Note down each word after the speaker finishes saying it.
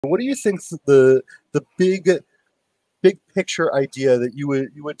What do you think the big picture idea that you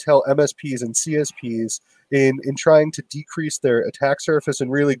would tell MSPs and CSPs in trying to decrease their attack surface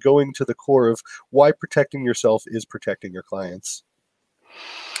and really going to the core of why protecting yourself is protecting your clients?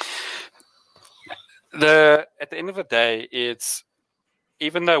 At the end of the day, it's,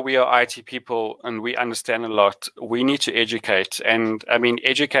 even though we are IT people and we understand a lot, we need to educate. And I mean,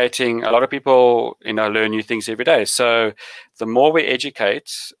 educating, a lot of people, learn new things every day. So the more we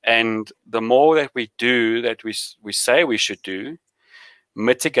educate and the more that we do that we say we should do,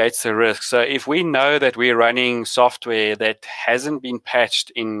 mitigates the risk. So if we know that we're running software that hasn't been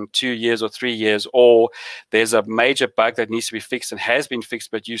patched in 2 years or 3 years, or there's a major bug that needs to be fixed and has been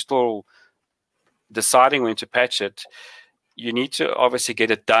fixed, but you're still deciding when to patch it, you need to obviously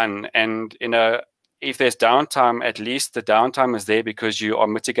get it done. And if there's downtime, at least the downtime is there because you are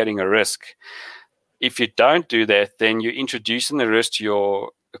mitigating a risk. If you don't do that, then you're introducing the risk to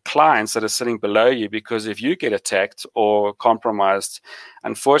your clients that are sitting below you, because if you get attacked or compromised,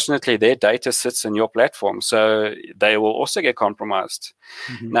 unfortunately their data sits in your platform, so they will also get compromised.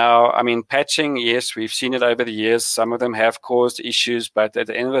 Now, I mean, patching, yes, we've seen it over the years. Some of them have caused issues, but at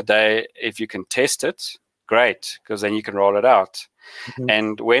the end of the day, if you can test it, great, because then you can roll it out.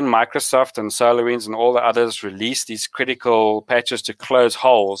 And when Microsoft and SolarWinds and all the others release these critical patches to close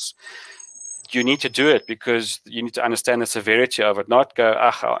holes, you need to do it because you need to understand the severity of it, not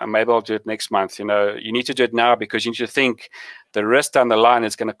go, maybe I'll do it next month. You need to do it now because you need to think the risk down the line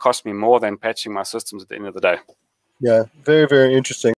is going to cost me more than patching my systems at the end of the day. Yeah, very, very interesting.